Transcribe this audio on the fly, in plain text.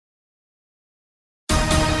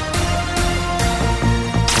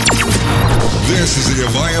This is the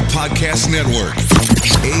Avaya Podcast Network.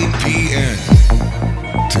 APN.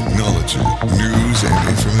 Technology, news, and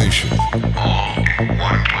information. All in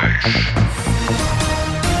one place.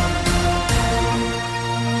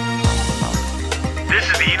 This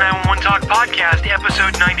is the E911 Talk Podcast,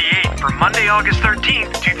 episode 98, for Monday, August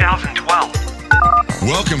 13th, 2012.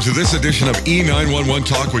 Welcome to this edition of E911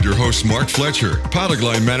 Talk with your host, Mark Fletcher, product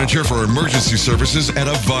line manager for emergency services at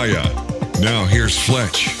Avaya. Now, here's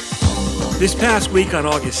Fletch. This past week on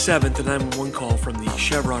August 7th, a 911 call from the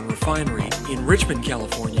Chevron refinery in Richmond,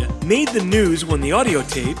 California, made the news when the audio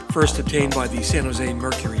tape, first obtained by the San Jose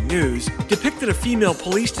Mercury News, depicted a female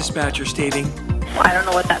police dispatcher stating, I don't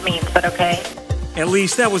know what that means, but okay. At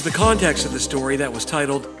least that was the context of the story that was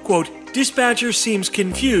titled, quote, "Dispatcher seems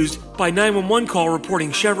confused by 911 call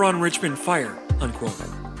reporting Chevron Richmond fire," unquote.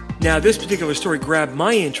 Now, this particular story grabbed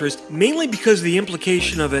my interest mainly because of the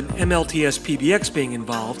implication of an MLTS PBX being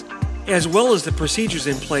involved, as well as the procedures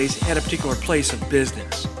in place at a particular place of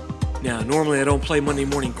business. Now, normally I don't play Monday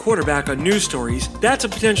morning quarterback on news stories. That's a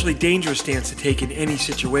potentially dangerous stance to take in any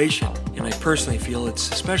situation, and I personally feel it's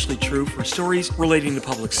especially true for stories relating to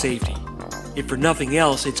public safety. If for nothing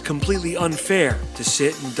else, it's completely unfair to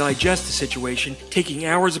sit and digest the situation, taking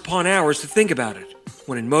hours upon hours to think about it,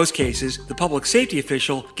 when in most cases, the public safety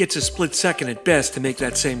official gets a split second at best to make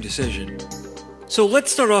that same decision. So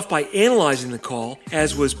let's start off by analyzing the call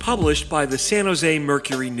as was published by the San Jose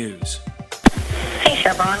Mercury News. Hey,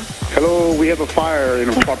 Chevron. Hello, we have a fire in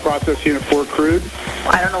a process unit for crude.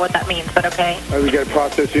 I don't know what that means, but okay. We got a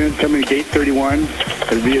process unit coming to gate 31.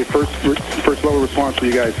 It'll be a first level response for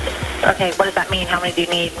you guys. Okay, what does that mean? How many do you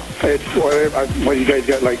need? It's what you guys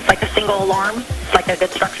got, like a single alarm? Like a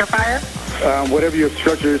good structure fire? Whatever your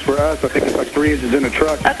structure is for us, I think it's like 3 inches in a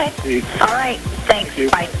truck. Okay. All right. Thanks.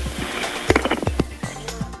 Bye.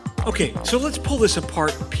 Okay, so let's pull this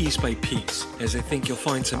apart piece by piece, as I think you'll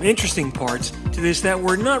find some interesting parts to this that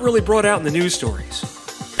were not really brought out in the news stories.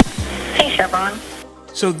 Hey, Chevron.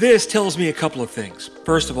 So this tells me a couple of things.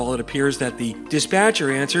 First of all, it appears that the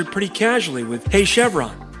dispatcher answered pretty casually with, "Hey,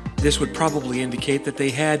 Chevron." This would probably indicate that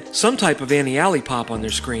they had some type of anti-alley pop on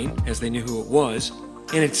their screen, as they knew who it was.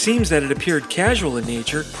 And it seems that it appeared casual in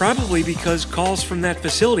nature, probably because calls from that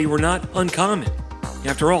facility were not uncommon.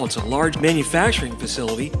 After all, it's a large manufacturing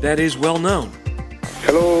facility that is well known.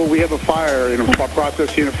 Hello, we have a fire in a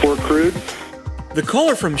process unit for crude. The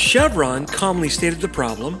caller from Chevron calmly stated the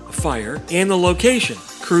problem, a fire, and the location,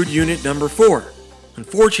 crude unit number 4.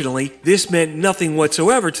 Unfortunately, this meant nothing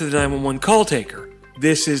whatsoever to the 911 call taker.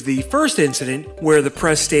 This is the first incident where the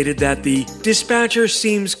press stated that the dispatcher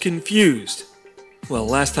seems confused. Well,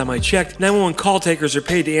 last time I checked, 911 call takers are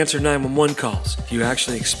paid to answer 911 calls. If you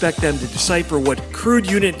actually expect them to decipher what crude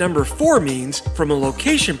unit number 4 means from a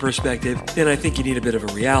location perspective, then I think you need a bit of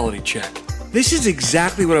a reality check. This is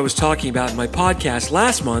exactly what I was talking about in my podcast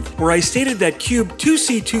last month, where I stated that cube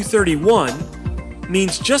 2C231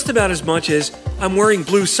 means just about as much as "I'm wearing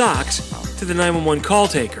blue socks" to the 911 call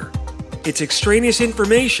taker. It's extraneous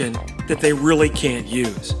information that they really can't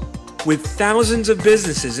use. With thousands of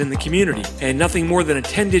businesses in the community and nothing more than a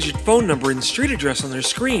 10-digit phone number and street address on their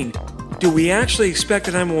screen, do we actually expect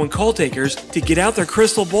the 911 call takers to get out their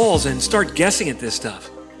crystal balls and start guessing at this stuff?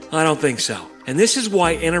 I don't think so. And this is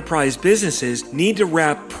why enterprise businesses need to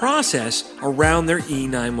wrap process around their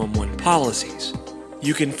E911 policies.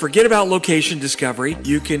 You can forget about location discovery,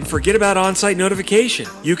 you can forget about on-site notification,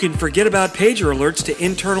 you can forget about pager alerts to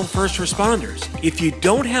internal first responders. If you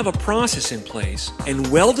don't have a process in place and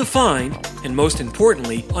well-defined, and most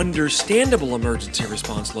importantly, understandable emergency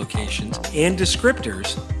response locations and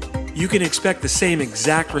descriptors, you can expect the same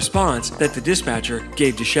exact response that the dispatcher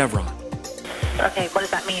gave to Chevron. Okay, what does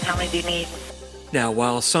that mean? How many do you need? Now,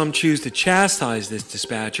 while some choose to chastise this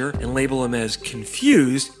dispatcher and label him as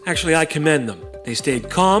confused, actually I commend them. They stayed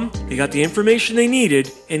calm, they got the information they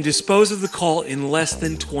needed, and disposed of the call in less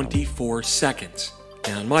than 24 seconds.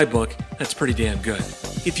 Now, in my book, that's pretty damn good.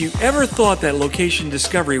 If you ever thought that location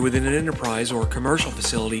discovery within an enterprise or commercial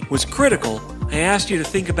facility was critical, I asked you to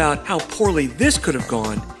think about how poorly this could have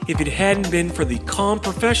gone if it hadn't been for the calm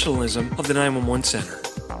professionalism of the 911 center.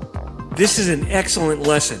 This is an excellent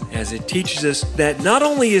lesson, as it teaches us that not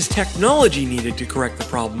only is technology needed to correct the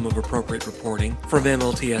problem of appropriate reporting from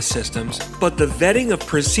MLTS systems, but the vetting of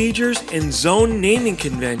procedures and zone naming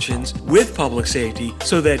conventions with public safety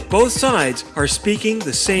so that both sides are speaking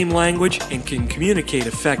the same language and can communicate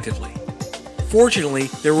effectively. Fortunately,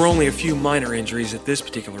 there were only a few minor injuries at this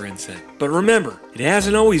particular incident, but remember, it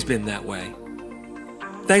hasn't always been that way.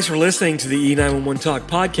 Thanks for listening to the E911 Talk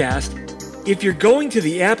podcast. If you're going to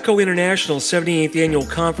the APCO International 78th Annual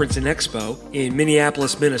Conference and Expo in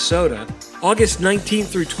Minneapolis, Minnesota, August 19th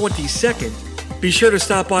through 22nd, be sure to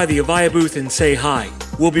stop by the Avaya booth and say hi.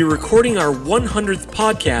 We'll be recording our 100th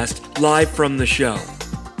podcast live from the show.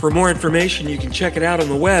 For more information, you can check it out on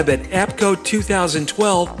the web at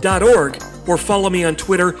apco2012.org or follow me on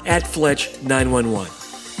Twitter at Fletch911.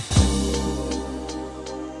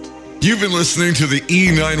 You've been listening to the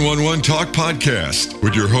E911 Talk Podcast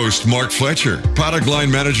with your host, Mark Fletcher, Product Line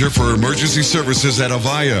Manager for Emergency Services at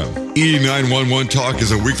Avaya. E911 Talk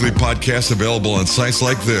is a weekly podcast available on sites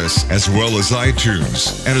like this, as well as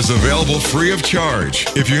iTunes, and is available free of charge.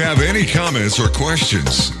 If you have any comments or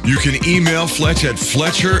questions, you can email Fletch at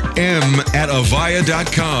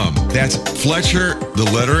fletcherm@avaya.com. That's Fletcher, the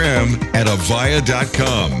letter M, at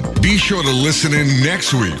avaya.com. Be sure to listen in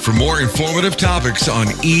next week for more informative topics on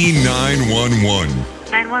E911.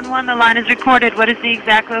 911, the line is recorded. What is the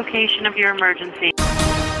exact location of your emergency?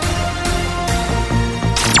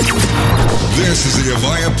 This is the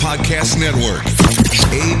Avaya Podcast Network,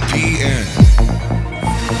 APN.